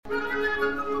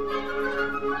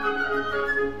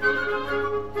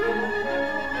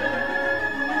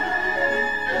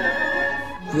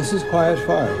This is Quiet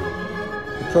Fire,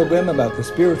 a program about the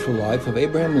spiritual life of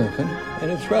Abraham Lincoln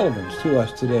and its relevance to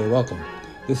us today. Welcome.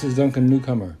 This is Duncan,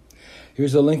 Newcomer.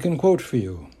 Here's a Lincoln quote for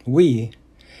you. We,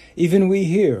 even we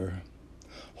here,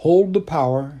 hold the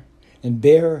power and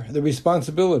bear the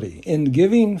responsibility. In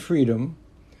giving freedom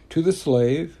to the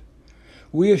slave,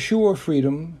 we assure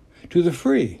freedom to the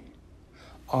free,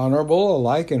 honorable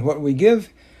alike in what we give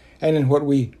and in what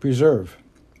we preserve.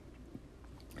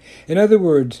 In other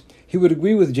words, he would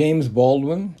agree with James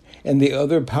Baldwin and the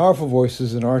other powerful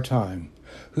voices in our time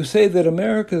who say that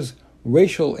America's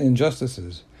racial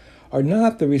injustices are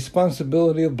not the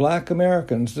responsibility of black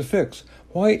Americans to fix.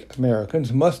 White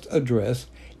Americans must address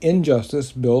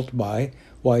injustice built by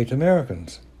white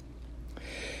Americans.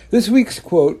 This week's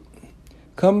quote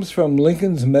comes from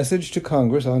Lincoln's message to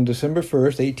Congress on December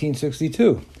 1st,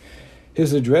 1862.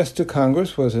 His address to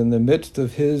Congress was in the midst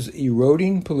of his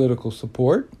eroding political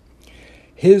support.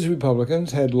 His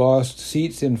Republicans had lost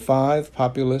seats in 5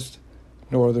 populist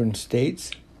northern states.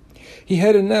 He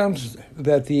had announced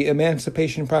that the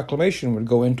Emancipation Proclamation would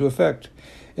go into effect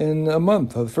in a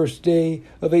month, on the first day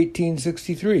of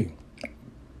 1863.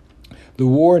 The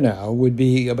war now would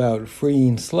be about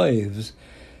freeing slaves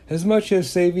as much as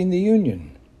saving the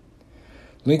Union.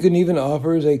 Lincoln even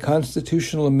offers a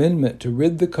constitutional amendment to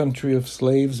rid the country of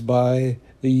slaves by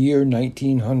the year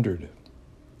 1900.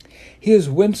 He is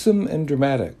winsome and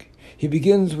dramatic. He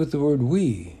begins with the word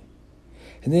we,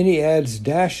 and then he adds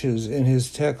dashes in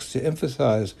his text to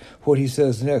emphasize what he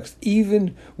says next.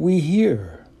 Even we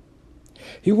here.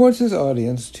 He wants his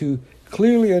audience to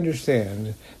clearly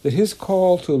understand that his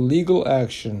call to legal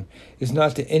action is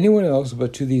not to anyone else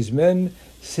but to these men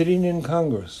sitting in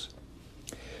Congress.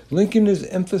 Lincoln is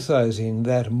emphasizing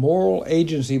that moral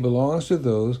agency belongs to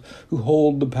those who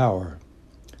hold the power.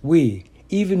 We,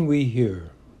 even we here.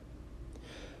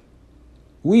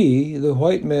 We, the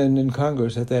white men in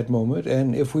Congress at that moment,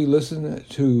 and if we listen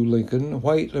to Lincoln,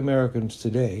 white Americans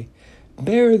today,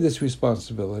 bear this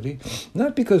responsibility,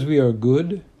 not because we are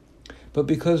good, but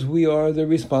because we are the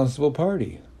responsible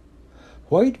party.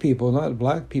 White people, not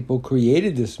black people,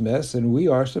 created this mess, and we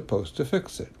are supposed to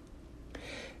fix it.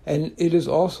 And it is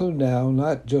also now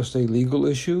not just a legal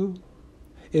issue,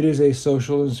 it is a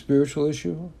social and spiritual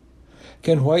issue.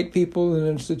 Can white people and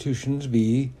institutions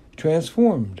be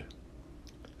transformed?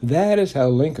 That is how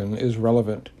Lincoln is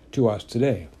relevant to us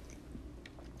today.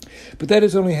 But that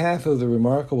is only half of the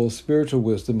remarkable spiritual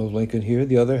wisdom of Lincoln here.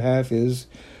 The other half is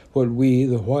what we,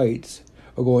 the whites,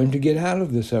 are going to get out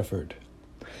of this effort.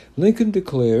 Lincoln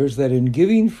declares that in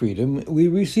giving freedom, we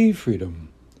receive freedom.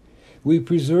 We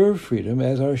preserve freedom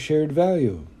as our shared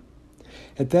value.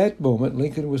 At that moment,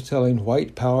 Lincoln was telling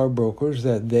white power brokers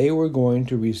that they were going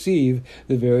to receive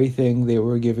the very thing they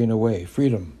were giving away,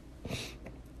 freedom.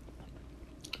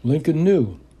 Lincoln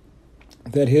knew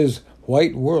that his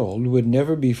white world would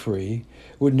never be free,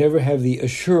 would never have the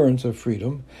assurance of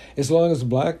freedom, as long as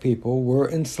black people were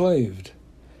enslaved.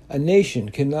 A nation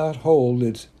cannot hold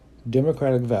its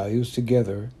democratic values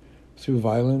together through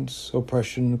violence,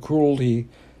 oppression, cruelty,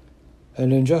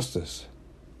 and injustice.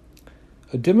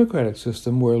 A democratic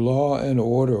system where law and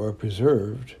order are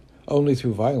preserved only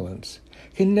through violence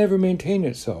can never maintain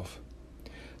itself.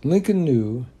 Lincoln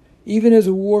knew, even as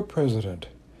a war president,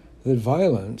 that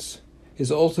violence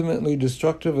is ultimately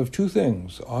destructive of 2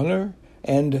 things, honor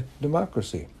and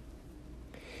democracy.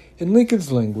 In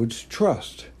Lincoln's language,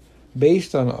 trust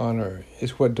based on honor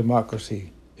is what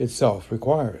democracy itself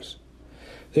requires.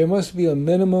 There must be a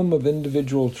minimum of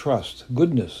individual trust,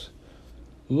 goodness.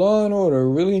 Law and order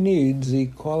really needs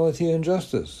equality and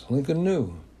justice, Lincoln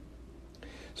knew.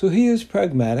 So he is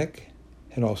pragmatic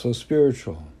and also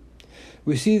spiritual.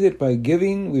 We see that by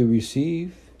giving we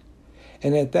receive,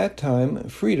 and at that time,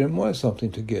 freedom was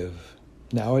something to give.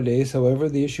 Nowadays, however,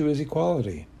 the issue is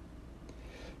equality.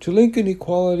 To Lincoln,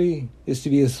 equality is to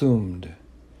be assumed.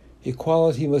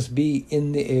 Equality must be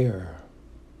in the air.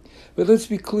 But let's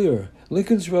be clear,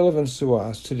 Lincoln's relevance to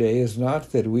us today is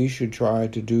not that we should try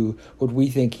to do what we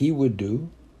think he would do,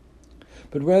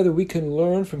 but rather we can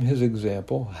learn from his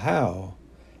example how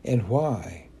and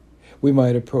why we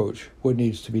might approach what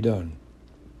needs to be done.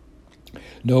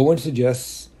 No one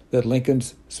suggests that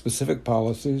Lincoln's specific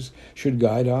policies should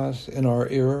guide us in our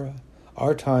era.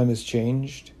 Our time has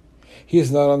changed. He is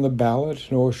not on the ballot,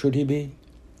 nor should he be.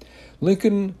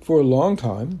 Lincoln, for a long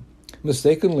time,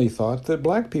 mistakenly thought that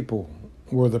black people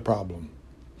were the problem.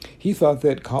 He thought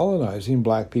that colonizing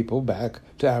black people back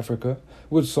to Africa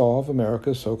would solve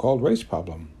America's so-called race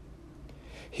problem.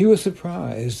 He was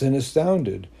surprised and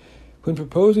astounded when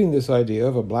proposing this idea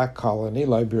of a black colony,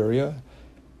 Liberia,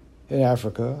 in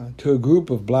Africa, to a group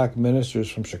of black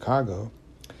ministers from Chicago,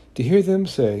 to hear them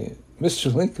say,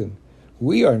 "Mr. Lincoln,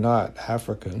 we are not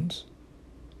Africans.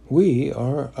 We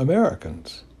are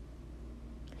Americans."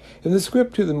 In the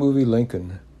script to the movie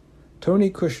Lincoln, Tony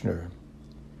Kushner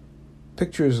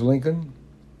pictures Lincoln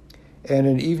and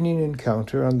an evening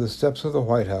encounter on the steps of the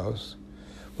White House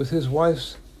with his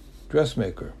wife's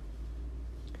dressmaker.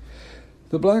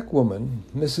 The black woman,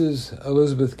 Mrs.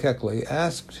 Elizabeth Keckley,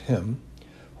 asked him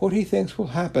what he thinks will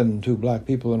happen to black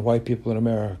people and white people in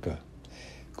America.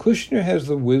 Kushner has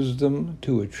the wisdom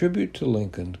to attribute to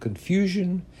Lincoln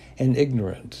confusion and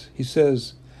ignorance. He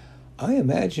says, "I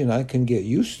imagine I can get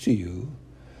used to you,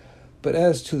 but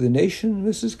as to the nation,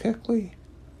 Mrs. Keckley,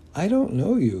 I don't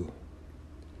know you."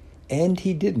 And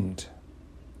he didn't.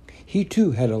 He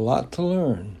too had a lot to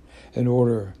learn in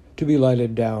order to be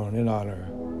lighted down in honor,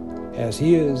 as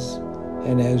he is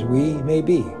and as we may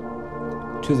be,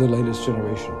 to the latest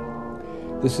generation.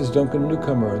 This is Duncan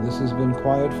Newcomer, and this has been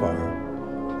Quiet Fire,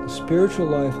 the spiritual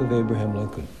life of Abraham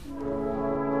Lincoln.